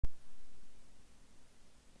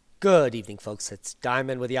Good evening, folks. It's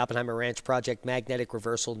Diamond with the Oppenheimer Ranch Project, Magnetic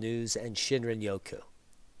Reversal News, and Shinrin Yoku.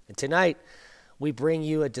 And tonight, we bring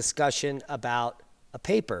you a discussion about a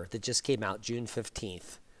paper that just came out June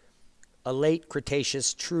 15th, a late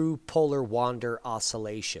Cretaceous true polar wander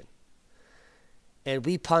oscillation. And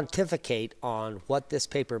we pontificate on what this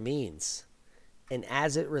paper means and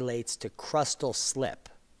as it relates to crustal slip.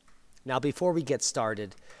 Now, before we get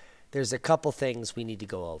started, there's a couple things we need to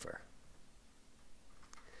go over.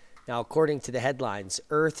 Now, according to the headlines,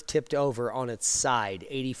 Earth tipped over on its side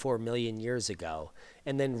 84 million years ago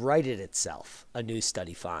and then righted itself, a new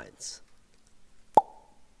study finds.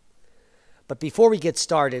 But before we get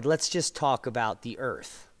started, let's just talk about the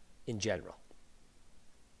Earth in general.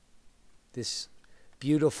 This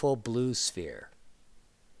beautiful blue sphere.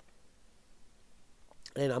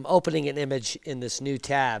 And I'm opening an image in this new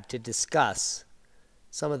tab to discuss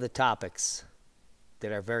some of the topics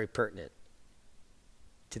that are very pertinent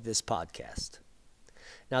to this podcast.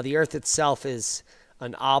 Now, the Earth itself is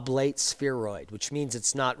an oblate spheroid, which means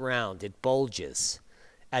it's not round. It bulges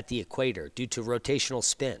at the equator due to rotational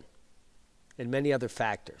spin and many other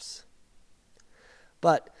factors.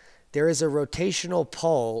 But there is a rotational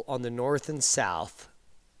pole on the north and south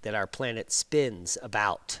that our planet spins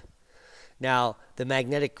about. Now, the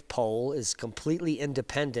magnetic pole is completely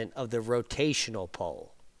independent of the rotational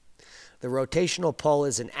pole. The rotational pole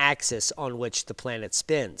is an axis on which the planet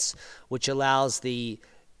spins, which allows the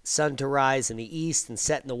sun to rise in the east and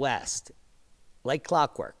set in the west, like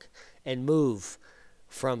clockwork, and move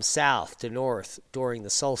from south to north during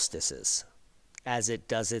the solstices as it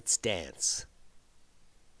does its dance.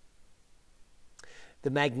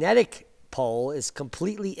 The magnetic pole is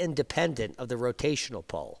completely independent of the rotational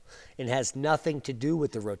pole and has nothing to do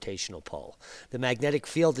with the rotational pole. The magnetic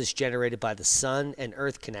field is generated by the sun and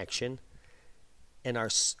earth connection in our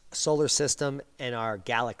solar system and our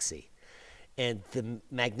galaxy. And the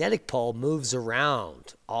magnetic pole moves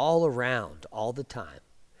around all the time.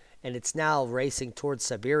 And it's now racing towards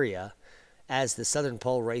Siberia as the southern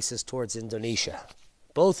pole races towards Indonesia.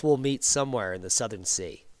 Both will meet somewhere in the Southern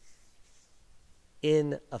Sea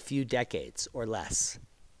in a few decades or less.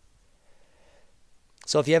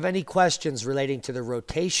 So if you have any questions relating to the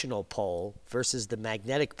rotational pole versus the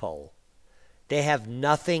magnetic pole, they have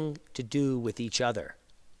nothing to do with each other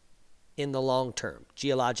in the long term,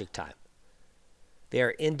 geologic time. They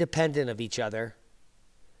are independent of each other,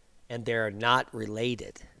 and they are not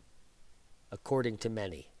related, according to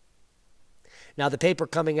many. Now, the paper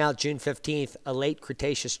coming out June 15th, a late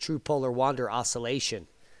Cretaceous true polar wander oscillation,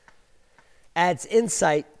 adds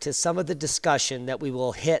insight to some of the discussion that we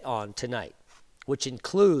will hit on tonight, which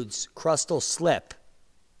includes crustal slip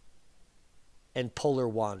and polar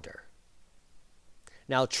wander.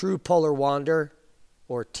 Now, true polar wander,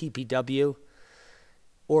 or TPW,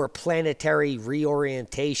 or planetary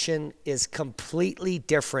reorientation, is completely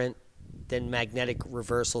different than magnetic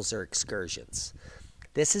reversals or excursions.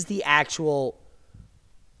 This is the actual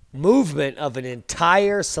movement of an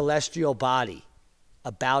entire celestial body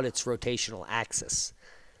about its rotational axis,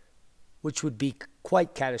 which would be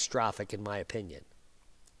quite catastrophic in my opinion.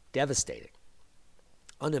 Devastating.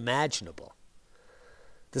 Unimaginable.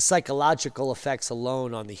 The psychological effects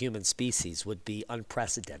alone on the human species would be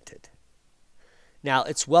unprecedented. Now,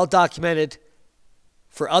 it's well documented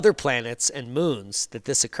for other planets and moons that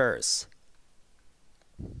this occurs.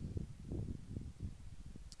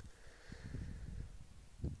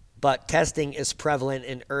 But testing is prevalent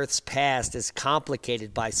in Earth's past is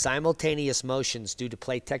complicated by simultaneous motions due to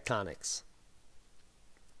plate tectonics.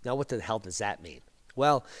 Now, what the hell does that mean?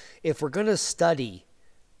 Well, if we're going to study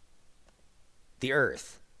the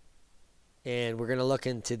Earth, and we're going to look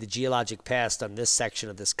into the geologic past on this section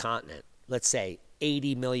of this continent, let's say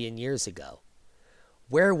 80 million years ago,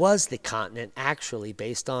 where was the continent actually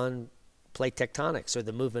based on plate tectonics or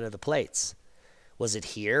the movement of the plates? Was it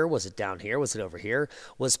here? Was it down here? Was it over here?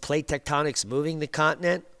 Was plate tectonics moving the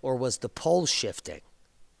continent, or was the pole shifting?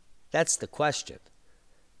 That's the question.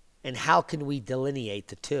 And how can we delineate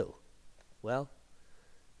the two? Well,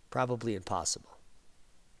 probably impossible.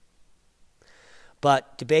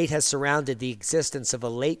 But debate has surrounded the existence of a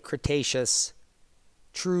late Cretaceous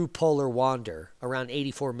true polar wander around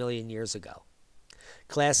 84 million years ago.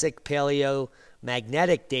 Classic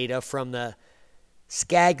paleomagnetic data from the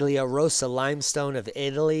Scagliarosa limestone of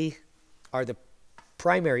Italy are the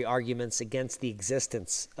primary arguments against the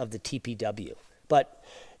existence of the TPW. But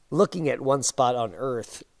looking at one spot on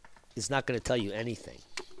Earth is not going to tell you anything.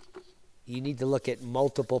 You need to look at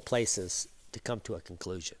multiple places to come to a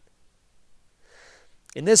conclusion.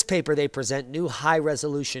 In this paper, they present new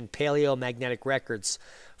high-resolution paleomagnetic records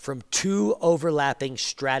from 2 overlapping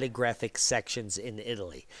stratigraphic sections in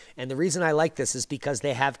Italy. And the reason I like this is because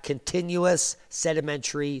they have continuous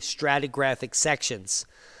sedimentary stratigraphic sections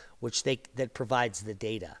that provides the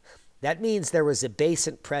data. That means there was a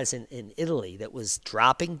basin present in Italy that was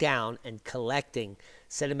dropping down and collecting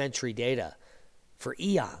sedimentary data for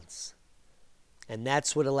eons. And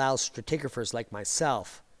that's what allows stratigraphers like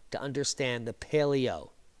myself to understand the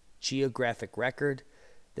paleogeographic record,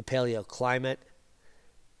 the paleoclimate,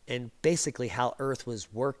 and basically how Earth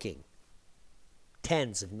was working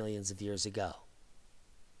tens of millions of years ago.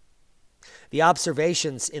 The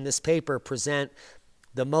observations in this paper present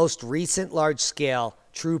the most recent large-scale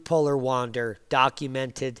true polar wander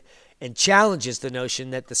documented and challenges the notion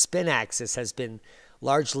that the spin axis has been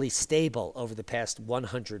largely stable over the past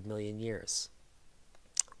 100 million years.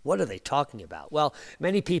 What are they talking about? Well,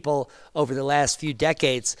 many people over the last few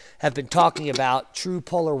decades have been talking about true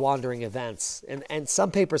polar wandering events, and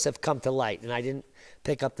some papers have come to light, and I didn't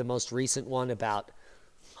pick up the most recent one about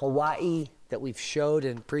Hawaii that we've showed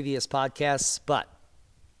in previous podcasts, but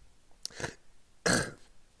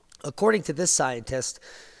according to this scientist,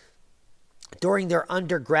 during their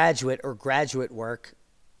undergraduate or graduate work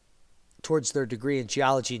towards their degree in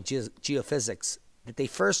geology and geophysics, that they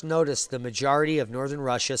first noticed the majority of northern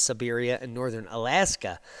Russia, Siberia, and northern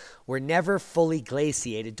Alaska were never fully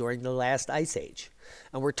glaciated during the last ice age.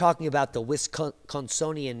 And we're talking about the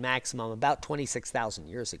Wisconsinian maximum about 26,000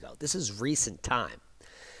 years ago. This is recent time.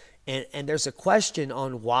 And there's a question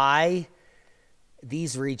on why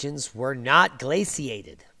these regions were not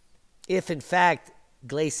glaciated. If, in fact,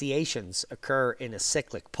 glaciations occur in a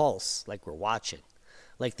cyclic pulse, like we're watching,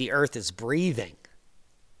 like the Earth is breathing,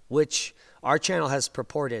 which our channel has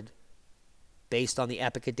purported based on the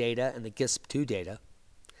EPICA data and the GISP2 data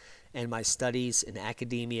and my studies in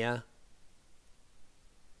academia.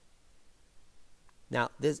 Now,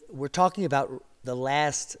 we're talking about the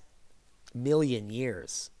last million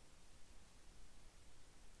years.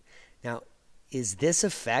 Now, is this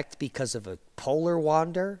effect because of a polar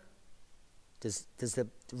wander? Does the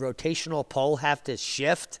rotational pole have to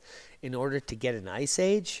shift in order to get an ice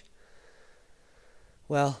age?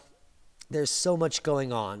 Well, there's so much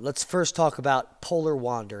going on. Let's first talk about polar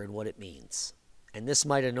wander and what it means. And this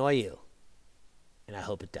might annoy you, and I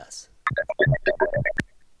hope it does.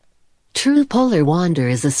 True polar wander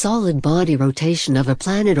is a solid body rotation of a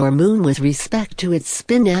planet or moon with respect to its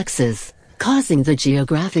spin axis, causing the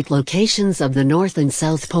geographic locations of the north and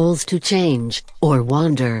south poles to change, or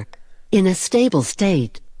wander. In a stable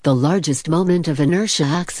state, the largest moment of inertia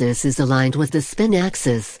axis is aligned with the spin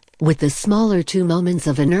axis, with the smaller 2 moments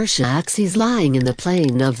of inertia axes lying in the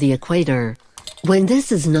plane of the equator. When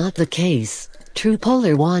this is not the case, true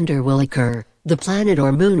polar wander will occur. The planet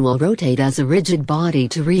or moon will rotate as a rigid body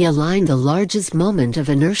to realign the largest moment of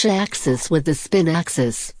inertia axis with the spin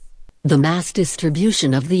axis. The mass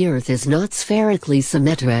distribution of the Earth is not spherically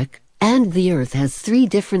symmetric, and the Earth has 3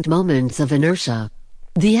 different moments of inertia.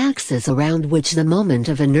 The axis around which the moment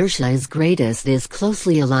of inertia is greatest is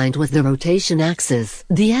closely aligned with the rotation axis.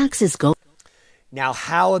 The axis goes. Now,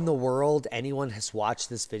 how in the world anyone has watched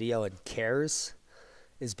this video and cares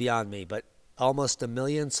is beyond me, but almost 1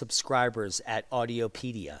 million subscribers at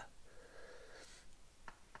Audiopedia.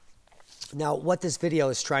 Now, what this video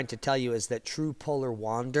is trying to tell you is that true polar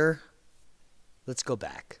wander. Let's go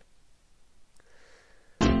back.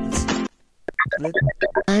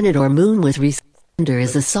 Planet or moon with respect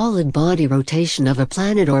is a solid body rotation of a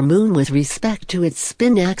planet or moon with respect to its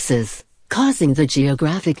spin axis, causing the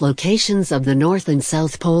geographic locations of the north and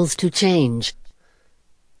south poles to change.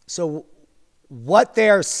 So what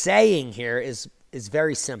they're saying here is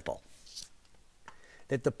very simple.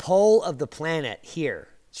 That the pole of the planet here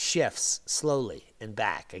shifts slowly and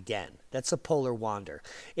back again. That's a polar wander.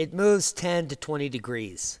 It moves 10 to 20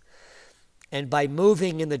 degrees. And by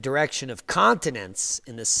moving in the direction of continents,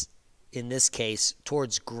 in this case,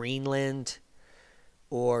 towards Greenland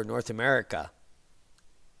or North America,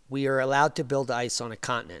 we are allowed to build ice on a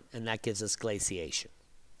continent, and that gives us glaciation.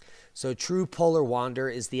 So true polar wander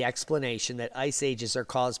is the explanation that ice ages are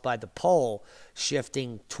caused by the pole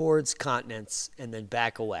shifting towards continents and then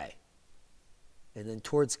back away. And then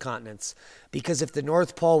towards continents. Because if the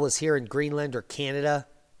North Pole was here in Greenland or Canada,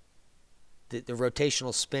 the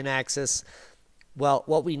rotational spin axis, well,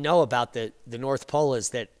 what we know about the North Pole is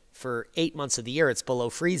that for 8 months of the year, it's below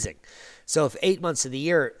freezing. So if 8 months of the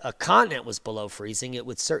year a continent was below freezing, it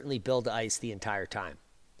would certainly build ice the entire time.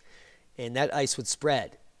 And that ice would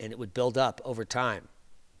spread, and it would build up over time.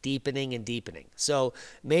 deepening and deepening. So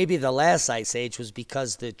maybe the last ice age was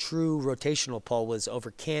because the true rotational pole was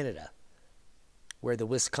over Canada, where the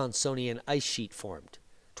Wisconsinian ice sheet formed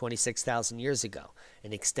 26,000 years ago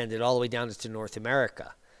and extended all the way down into North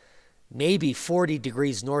America. Maybe 40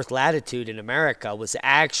 degrees north latitude in America was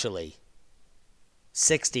actually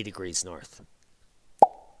 60 degrees north.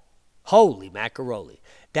 Holy macaroni.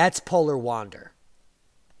 That's polar wander.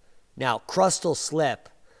 Now, crustal slip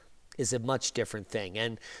is a much different thing,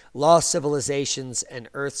 and lost civilizations and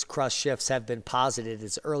Earth's crust shifts have been posited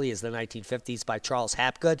as early as the 1950s by Charles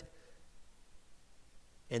Hapgood,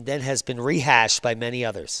 and then has been rehashed by many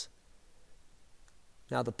others.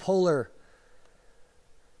 Now, the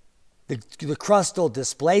crustal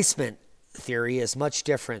displacement theory is much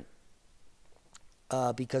different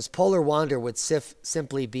because polar wander would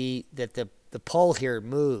simply be that the pole here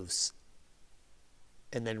moves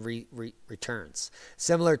and then returns.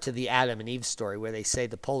 Similar to the Adam and Eve story where they say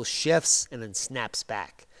the pole shifts and then snaps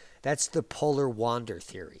back. That's the polar wander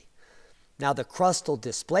theory. Now, the crustal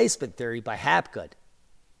displacement theory by Hapgood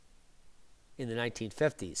in the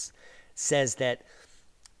 1950s says that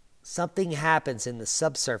something happens in the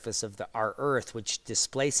subsurface of our Earth which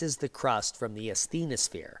displaces the crust from the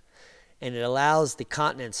asthenosphere, and it allows the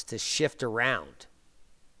continents to shift around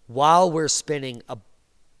while we're spinning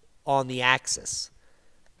on the axis.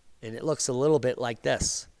 And it looks a little bit like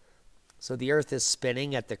this. So the Earth is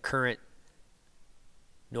spinning at the current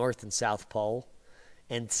North and South Pole,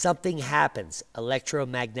 and something happens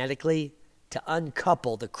electromagnetically to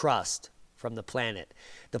uncouple the crust from the planet.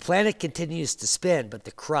 The planet continues to spin, but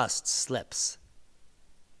the crust slips.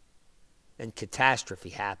 And catastrophe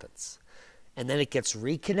happens. And then it gets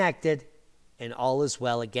reconnected, and all is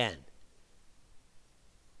well again.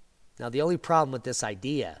 Now, the only problem with this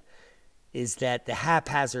idea is that the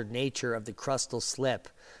haphazard nature of the crustal slip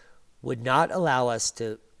would not allow us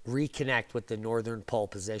to reconnect with the northern pole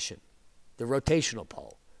position, the rotational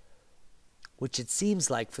pole, which it seems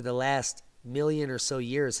like for the last million or so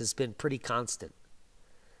years has been pretty constant.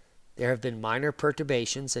 There have been minor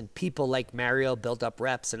perturbations, and people like Mario Build-Up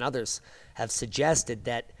Reps and others have suggested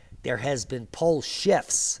that there has been pole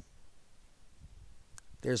shifts.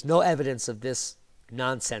 There's no evidence of this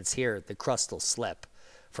nonsense here, the crustal slip,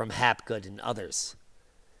 from Hapgood and others.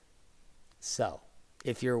 So,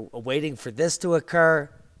 if you're waiting for this to occur,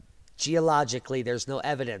 geologically, there's no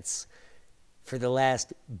evidence for the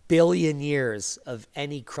last billion years of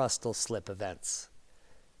any crustal slip events.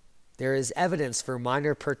 There is evidence for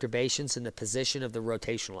minor perturbations in the position of the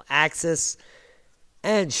rotational axis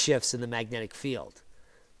and shifts in the magnetic field.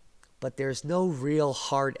 But there's no real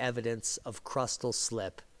hard evidence of crustal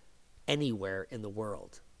slip anywhere in the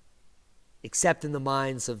world, except in the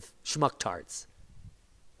minds of schmucktards,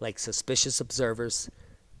 like suspicious observers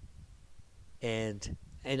and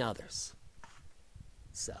others.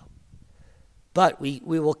 So, but we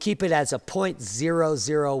will keep it as a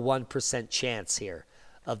 0.001% chance here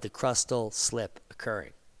of the crustal slip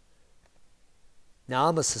occurring. Now,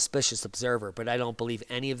 I'm a suspicious observer, but I don't believe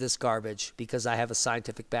any of this garbage because I have a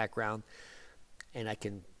scientific background and I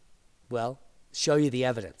can, well, show you the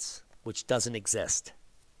evidence, which doesn't exist.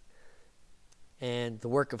 And the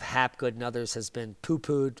work of Hapgood and others has been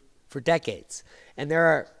poo-pooed for decades. And there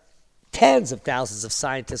are tens of thousands of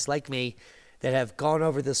scientists like me that have gone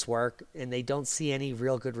over this work, and they don't see any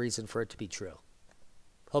real good reason for it to be true.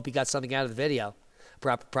 Hope you got something out of the video.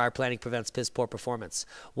 Proper prior planning prevents piss poor performance.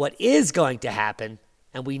 What is going to happen,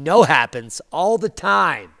 and we know happens all the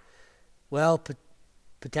time, well,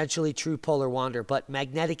 potentially true polar wander, but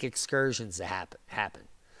magnetic excursions happen.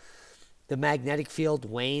 The magnetic field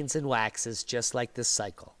wanes and waxes just like this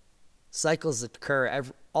cycle. Cycles occur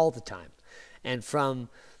all the time. And from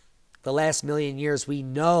the last million years, we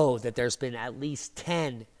know that there's been at least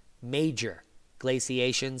 10 major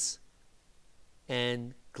glaciations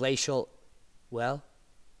and glacial, well,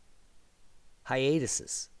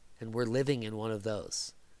 hiatuses. And we're living in one of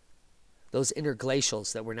those. Those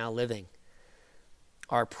interglacials that we're now living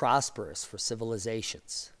are prosperous for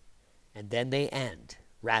civilizations. And then they end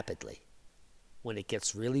rapidly when it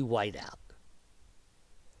gets really white out.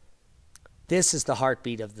 This is the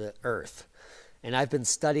heartbeat of the Earth, and I've been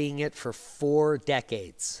studying it for 4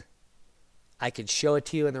 decades. I can show it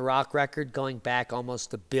to you in the rock record going back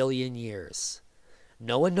almost 1 billion years.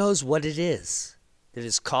 No one knows what it is that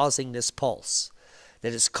is causing this pulse,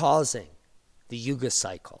 that is causing the Yuga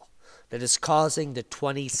cycle, that is causing the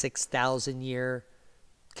 26,000-year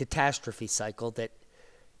catastrophe cycle that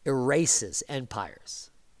erases empires.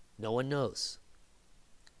 No one knows.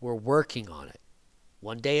 We're working on it,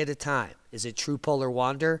 one day at a time. Is it true polar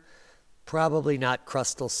wander? Probably not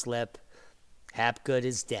crustal slip. Hapgood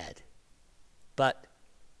is dead. But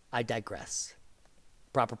I digress.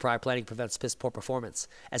 Proper prior planning prevents piss poor performance.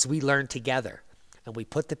 As we learn together and we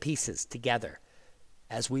put the pieces together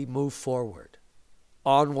as we move forward,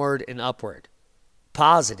 onward and upward,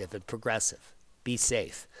 positive and progressive. Be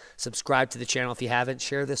safe. Subscribe to the channel if you haven't.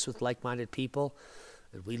 Share this with like-minded people.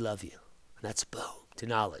 And we love you. And that's boom to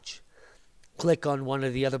knowledge. Click on one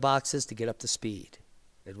of the other boxes to get up to speed.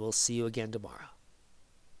 And we'll see you again tomorrow.